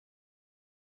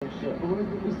Where's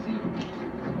the receipt?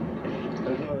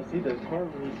 There's no receipt. There's court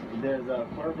release. There's a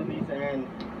court release and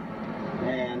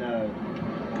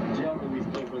jail release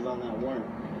papers on that warrant.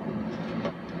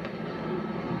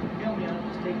 Film me, I'll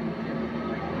just take it.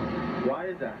 Why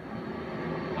is that?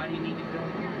 Why do you need to film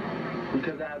me?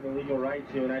 Because I have the legal right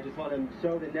to, and I just want to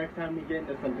show that next time we get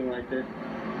into something like this.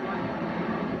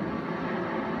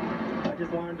 I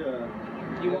just wanted to...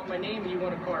 You want my name or you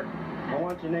want a card? I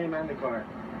want your name and the card.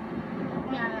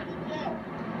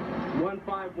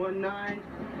 1519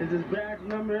 is his badge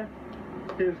number,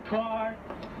 his card,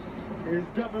 his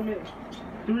government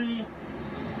 3851112.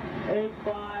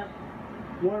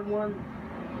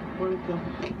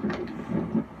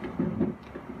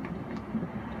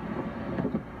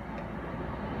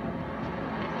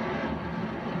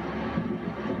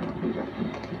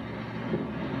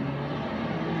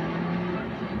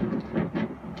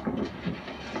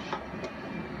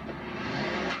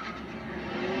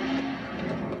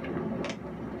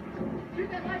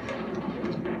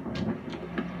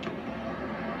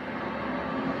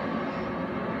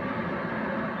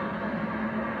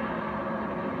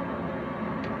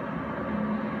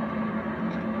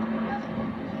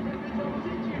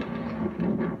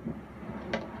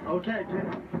 Okay,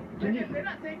 can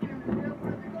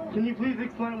you please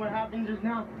explain what happened just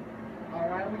now?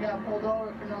 Alright, we got pulled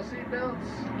over for no seatbelts.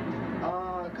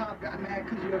 Cop got mad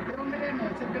because you were filming him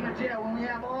and took him to jail when we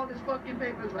have all his fucking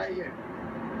papers right here.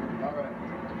 Alright,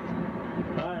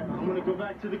 I'm gonna go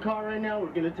back to the car right now.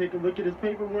 We're gonna take a look at his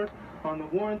paperwork on the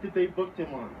warrant that they booked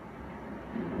him on.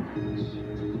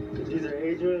 These are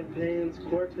Adrian Payne's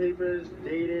court papers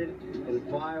dated and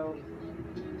filed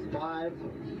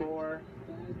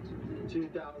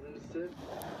 5/4/2006.